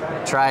grandpa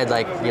tried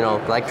like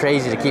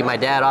crazy to keep my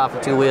dad off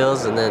of 2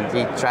 wheels, and then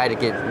he tried to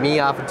get me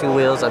off of 2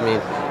 wheels.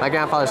 My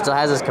grandfather still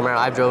has this Camaro.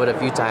 I've drove it a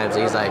few times,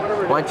 and he's like,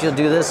 "Why don't you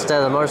do this instead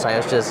of the motorcycle?"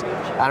 It's just,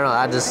 I don't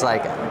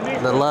know,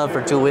 the love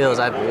for two wheels,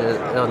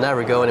 it'll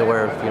never go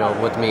anywhere,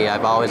 with me.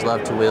 I've always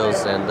loved two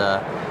wheels, and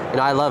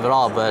I love it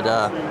all. But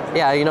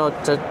yeah,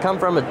 to come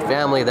from a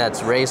family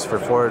that's raced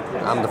for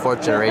I'm the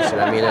fourth generation.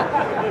 I mean,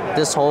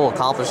 this whole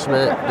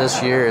accomplishment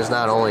this year is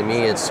not only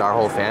me; it's our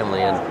whole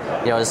family. And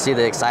to see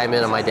the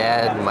excitement of my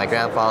dad and my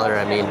grandfather.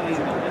 I mean,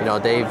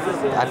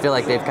 I feel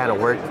like they've kind of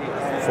worked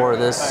for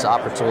this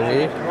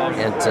opportunity,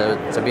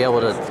 and to be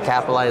able to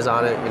capitalize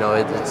on it,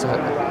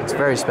 it's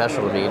very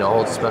special to me.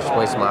 Holds a special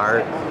place in my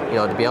heart.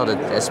 To be able to,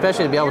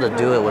 especially to be able to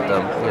do it with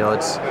them.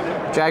 It's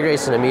drag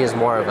racing to me is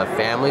more of a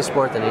family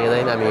sport than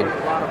anything. I mean,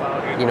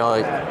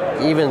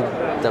 even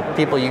the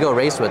people you go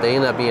race with, they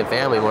end up being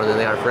family more than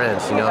they are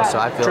friends. So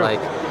I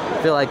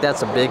feel like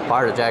that's a big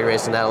part of drag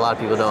racing that a lot of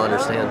people don't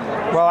understand.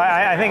 Well,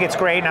 I think it's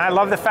great, and I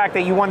love the fact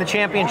that you won the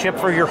championship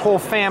for your whole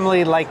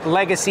family, like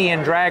legacy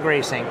in drag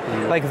racing,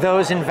 like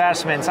those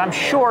investments. I'm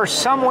sure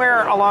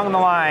somewhere along the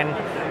line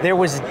there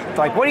was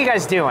like, what are you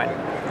guys doing?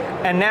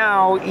 And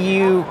now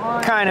you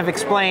kind of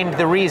explained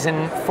the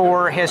reason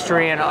for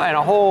history and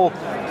a whole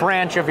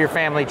branch of your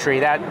family tree.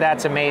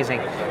 That's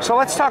amazing. So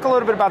let's talk a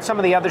little bit about some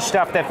of the other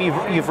stuff that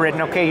you've ridden.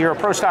 Okay, you're a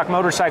Pro Stock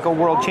motorcycle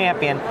world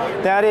champion.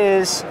 That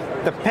is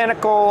the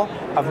pinnacle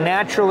of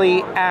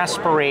naturally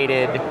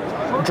aspirated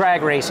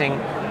drag racing.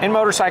 In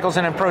motorcycles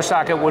and in Pro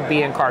Stock it would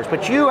be in cars.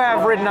 But you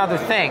have ridden other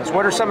things.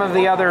 What are some of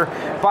the other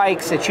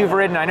bikes that you've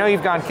ridden? I know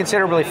you've gone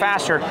considerably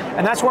faster,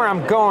 and that's where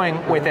I'm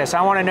going with this.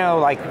 I want to know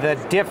like the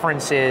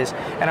differences,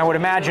 and I would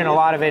imagine a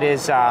lot of it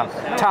is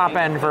top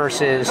end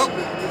versus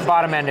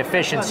bottom end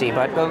efficiency.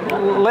 But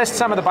list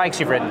some of the bikes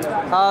you've ridden.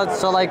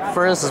 So like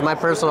for instance, my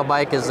personal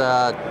bike is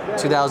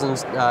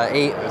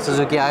 2008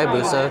 Suzuki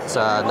Hayabusa. It's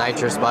a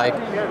nitrous bike.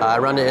 I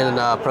run it in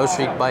a Pro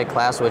Street bike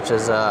class, which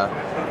is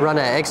run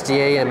at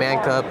XDA and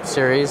Man Cup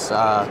series.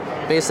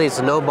 Basically, it's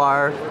a no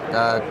bar,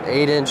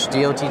 8-inch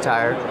DOT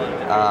tire,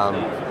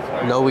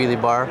 no wheelie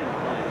bar,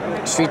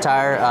 street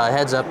tire,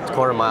 heads up,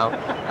 quarter mile.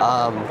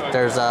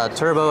 There's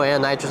turbo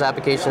and nitrous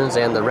applications,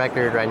 and the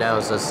record right now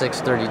is a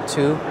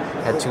 632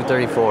 at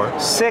 234.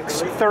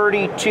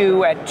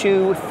 632 at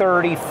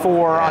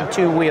 234 on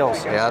two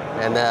wheels. Yep,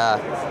 and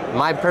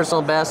my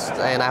personal best,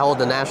 and I hold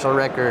the national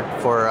record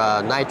for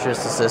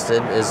nitrous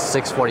assisted, is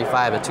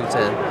 645 at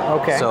 210.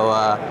 Okay. So,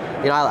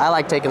 I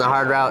like taking the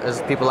hard route,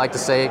 as people like to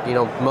say.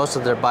 Most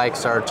of their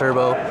bikes are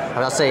turbo.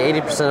 I'll say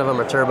 80% of them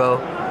are turbo,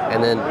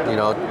 and then,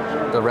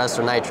 the rest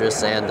are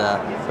nitrous. And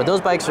but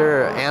those bikes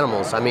are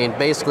animals. I mean,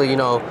 basically,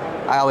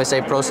 I always say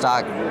Pro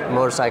Stock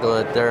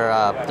motorcycle,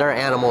 they're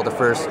animal the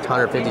first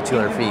 150,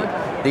 200 feet.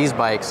 These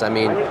bikes, I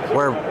mean,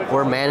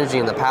 we're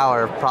managing the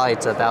power probably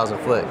to 1,000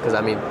 foot, because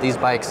I mean, these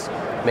bikes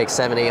make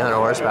 700, 800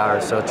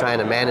 horsepower. So trying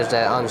to manage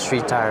that on the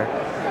street tire,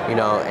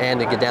 and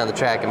to get down the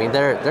track. I mean,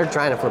 they're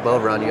trying to flip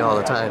over on you all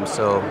the time.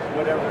 So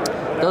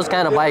those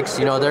kind of bikes,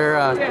 they're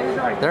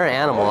an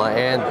animal,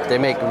 and they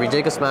make a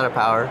ridiculous amount of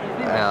power.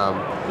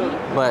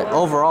 But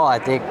overall, I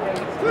think,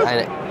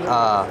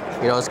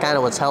 it's kind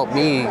of what's helped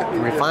me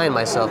refine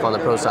myself on the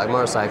Pro Stock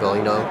motorcycle.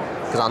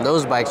 Because on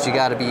those bikes, you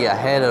got to be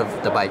ahead of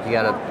the bike. You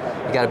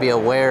got to be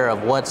aware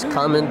of what's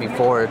coming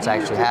before it's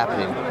actually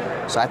happening.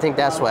 So I think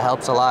that's what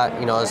helps a lot,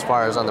 as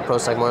far as on the Pro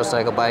Stock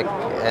motorcycle bike,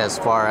 as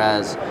far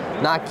as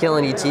not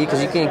killing ET,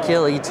 because you can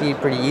kill ET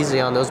pretty easy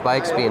on those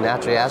bikes being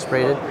naturally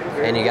aspirated,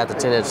 and you got the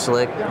 10-inch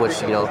slick,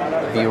 which,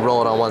 if you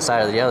roll it on one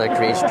side or the other, it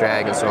creates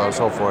drag and so on and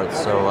so forth.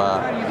 So,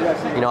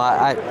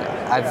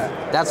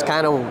 that's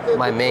kind of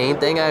my main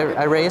thing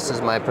I race is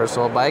my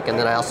personal bike, and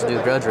then I also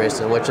do grudge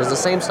racing, which is the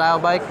same style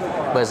bike,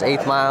 but it's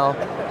 8th mile,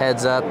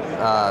 heads up,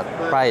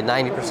 probably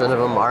 90% of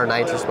them are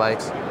nitrous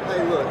bikes.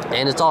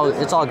 And it's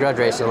all grudge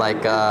racing,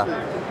 like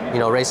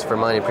racing for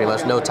money, pretty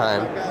much, no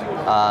time.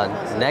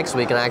 Next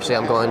week, and actually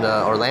I'm going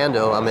to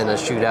Orlando. I'm in a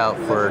shootout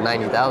for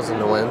 $90,000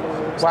 to win.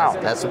 So wow,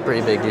 that's a pretty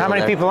big deal. How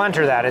many people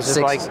enter that? Is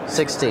it like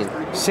 16?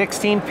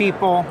 16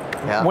 people.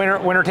 Yeah.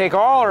 Winner take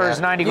all, or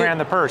is 90 grand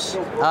the purse?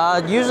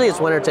 Usually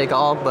it's winner take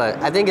all,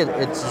 but I think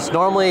it's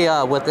normally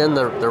within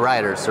the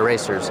riders, the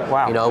racers.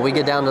 Wow. We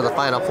get down to the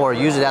final four.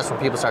 Usually that's when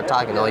people start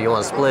talking. You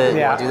want to split? Yeah.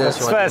 You want to do this?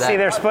 You want to do that? See,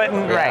 they're splitting.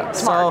 Yeah. Right.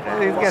 Smart.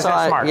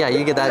 Smart. Yeah,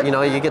 you get that. You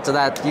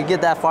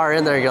get that far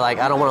in there. You're like,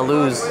 I don't want to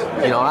lose.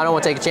 I don't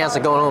want to take a chance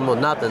of going home with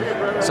nothing.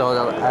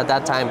 So at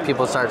that time,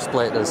 people start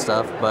splitting and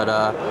stuff. But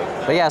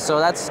yeah, so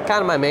that's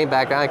kind of my main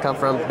background. I come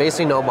from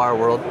basically no bar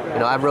world.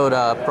 I've rode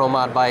a Pro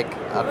Mod bike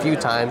a few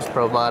times,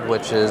 Pro Mod,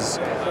 which is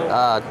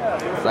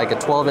like a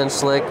 12-inch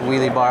slick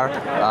wheelie bar,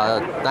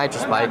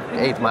 nitrous bike,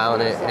 8th mile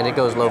in it, and it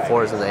goes low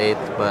fours in the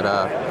 8th. But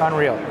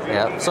unreal.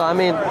 Yeah. So I'm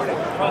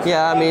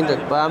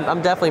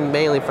definitely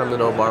mainly from the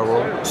no bar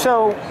world.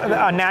 So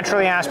a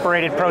naturally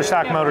aspirated Pro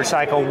Stock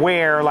motorcycle,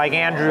 where, like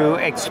Andrew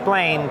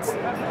explained,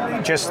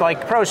 just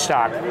like Pro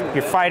Stock,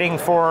 you're fighting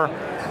for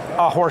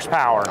a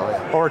horsepower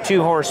or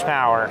 2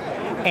 horsepower,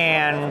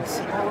 and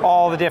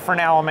all the different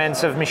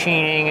elements of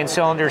machining and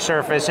cylinder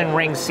surface and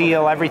ring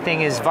seal,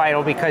 everything is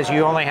vital, because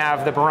you only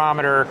have the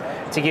barometer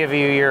to give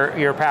you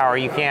your power.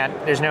 You can't,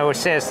 there's no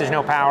assist, there's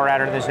no power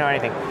adder, there's no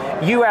anything.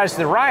 You as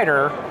the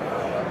rider,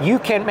 you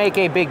can make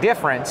a big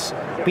difference,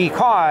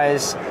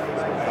 because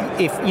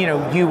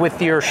if you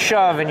with your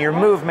shove and your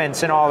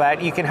movements and all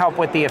that, you can help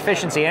with the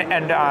efficiency,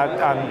 and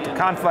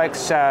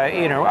conflicts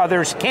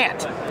others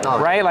can't,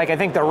 right? Like I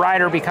think the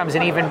rider becomes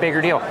an even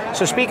bigger deal.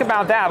 So speak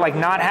about that, like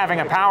not having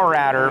a power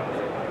adder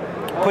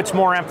puts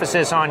more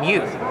emphasis on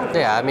you.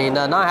 Yeah, I mean,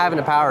 not having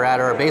a power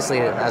adder, or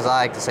basically, as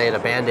I like to say, a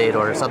Band-Aid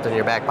or something in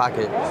your back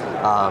pocket.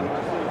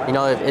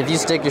 If you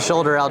stick your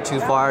shoulder out too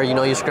far,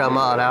 you scrum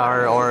out an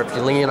hour, or if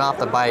you're leaning off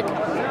the bike,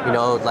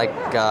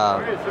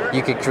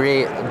 you could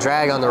create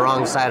drag on the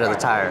wrong side of the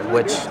tire,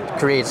 which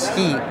creates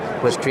heat,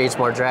 which creates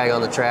more drag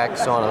on the track,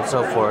 so on and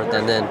so forth.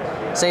 And then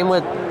same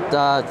with,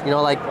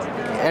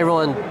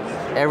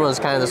 everyone's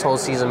kind of this whole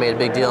season made a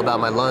big deal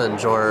about my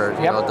lunge, or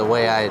the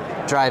way I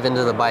drive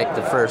into the bike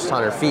the first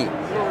 100 feet.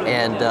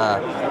 And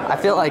I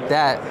feel like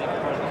that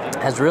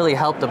has really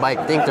helped the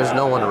bike think there's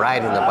no one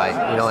riding the bike.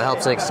 It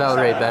helps it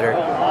accelerate better,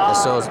 and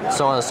so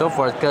on and so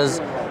forth.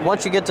 Because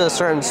once you get to a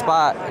certain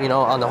spot,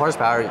 on the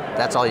horsepower,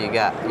 that's all you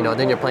got.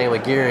 Then you're playing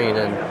with gearing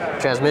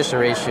and transmission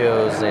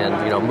ratios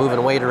and,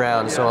 moving weight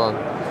around and so on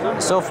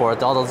and so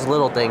forth. All those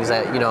little things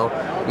that,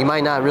 you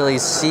might not really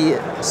see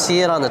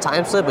it on the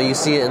time slip, but you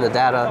see it in the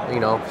data,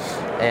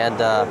 And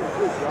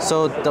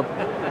so the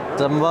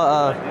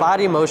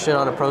body motion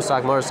on a Pro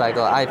Stock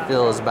motorcycle, I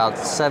feel, is about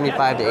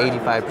 75 to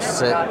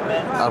 85%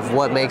 of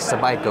what makes the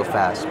bike go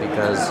fast,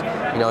 because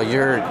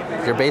you're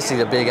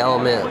basically the big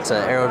element to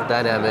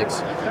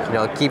aerodynamics,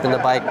 keeping the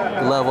bike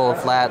level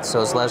and flat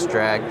so it's less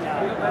drag.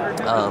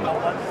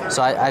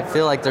 So I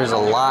feel like there's a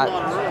lot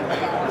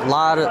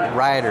of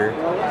rider,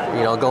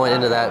 going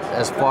into that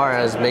as far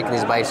as making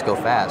these bikes go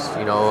fast.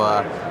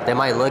 They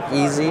might look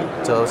easy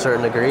to a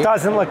certain degree. It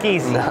doesn't look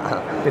easy.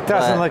 No. It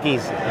doesn't look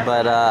easy.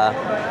 But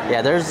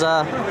there's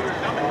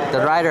the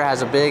rider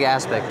has a big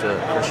aspect to it,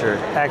 for sure.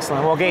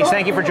 Excellent. Well, Gaige,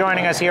 thank you for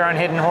joining us here on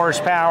Hidden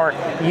Horsepower.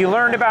 You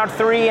learned about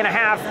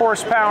 3.5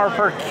 horsepower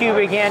per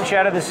cubic inch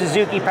out of the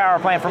Suzuki power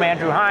plant from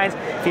Andrew Hines.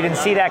 If you didn't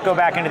see that, go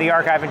back into the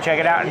archive and check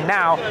it out. And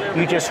now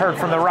you just heard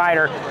from the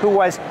rider who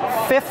was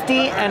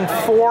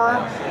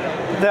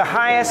 50-4, the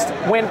highest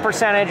win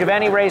percentage of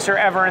any racer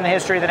ever in the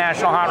history of the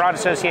National Hot Rod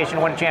Association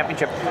to win a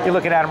championship. You're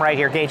looking at him right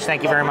here. Gaige,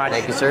 thank you very much.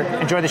 Thank you, sir.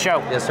 Enjoy the show.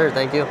 Yes, sir.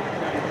 Thank you.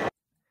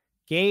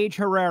 Gaige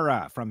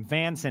Herrera from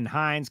Vance and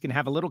Hines can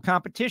have a little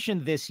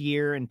competition this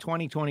year in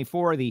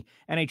 2024, the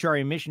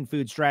NHRA Mission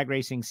Foods Drag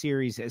Racing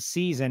Series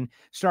season,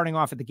 starting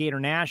off at the Gator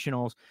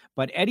Nationals.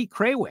 But Eddie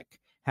Krawick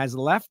has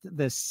left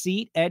the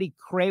seat. Eddie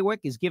Krawick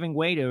is giving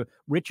way to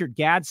Richard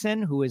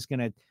Gadsden, who is going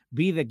to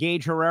be the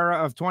Gaige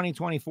Herrera of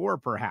 2024,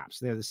 perhaps.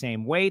 They're the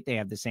same weight. They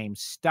have the same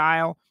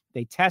style.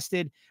 They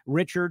tested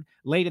Richard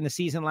late in the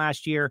season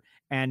last year,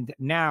 and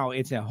now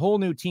it's a whole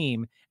new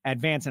team at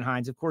Vance and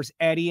Hines. Of course,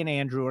 Eddie and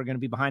Andrew are going to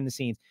be behind the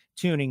scenes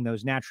tuning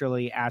those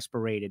naturally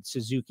aspirated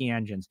Suzuki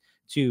engines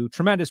to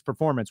tremendous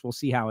performance. We'll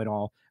see how it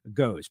all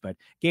goes, but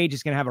Gaige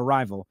is going to have a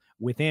rival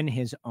within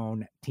his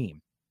own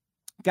team.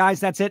 Guys,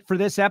 that's it for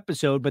this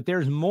episode, but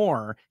there's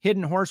more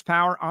Hidden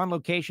Horsepower on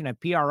location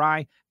at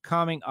PRI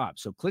coming up.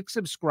 So click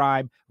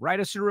subscribe, write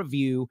us a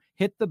review,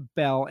 hit the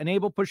bell,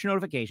 enable push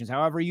notifications.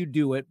 However you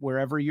do it,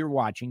 wherever you're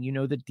watching, you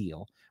know the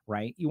deal,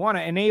 right? You want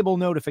to enable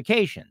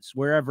notifications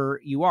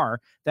wherever you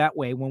are. That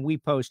way, when we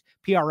post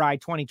PRI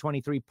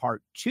 2023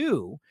 Part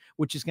 2,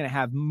 which is going to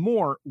have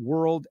more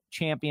world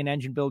champion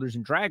engine builders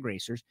and drag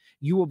racers,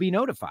 you will be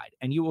notified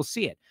and you will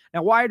see it.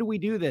 Now, why do we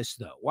do this,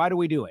 though? Why do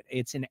we do it?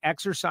 It's an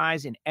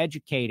exercise in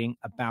educating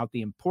about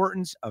the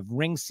importance of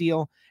ring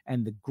seal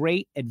and the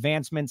great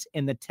advancements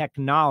in the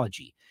technology.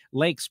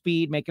 Lake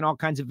Speed making all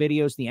kinds of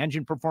videos. The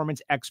Engine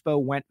Performance Expo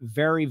went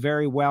very,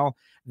 very well.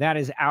 That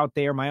is out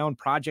there. My own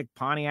project,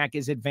 Pontiac,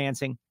 is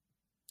advancing.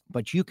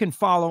 But you can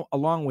follow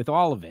along with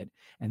all of it.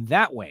 And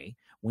that way,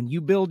 when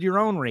you build your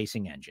own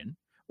racing engine,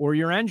 or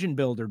your engine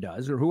builder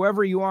does, or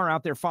whoever you are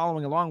out there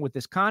following along with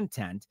this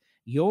content,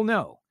 you'll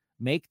know,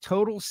 make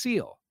Total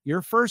Seal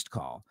your first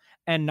call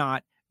and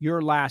not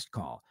your last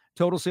call.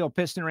 Total Seal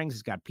Piston Rings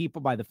has got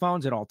people by the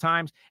phones at all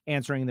times,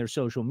 answering their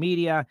social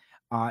media,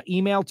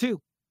 email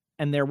too.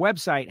 And their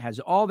website has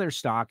all their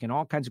stock and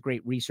all kinds of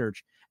great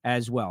research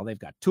as well. They've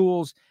got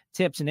tools,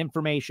 tips, and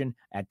information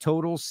at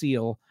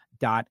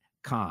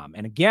totalseal.com.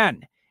 And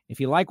again,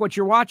 if you like what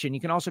you're watching, you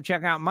can also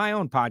check out my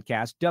own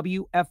podcast,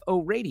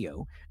 WFO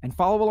Radio, and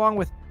follow along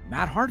with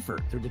Matt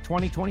Hartford through the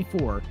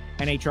 2024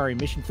 NHRA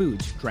Mission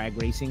Foods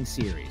Drag Racing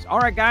Series. All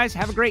right, guys,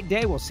 have a great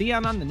day. We'll see you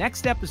on the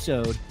next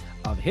episode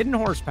of Hidden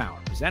Horsepower,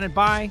 presented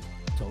by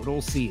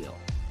Total Seal.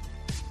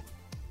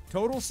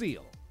 Total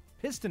Seal,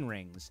 piston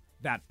rings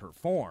that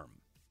perform.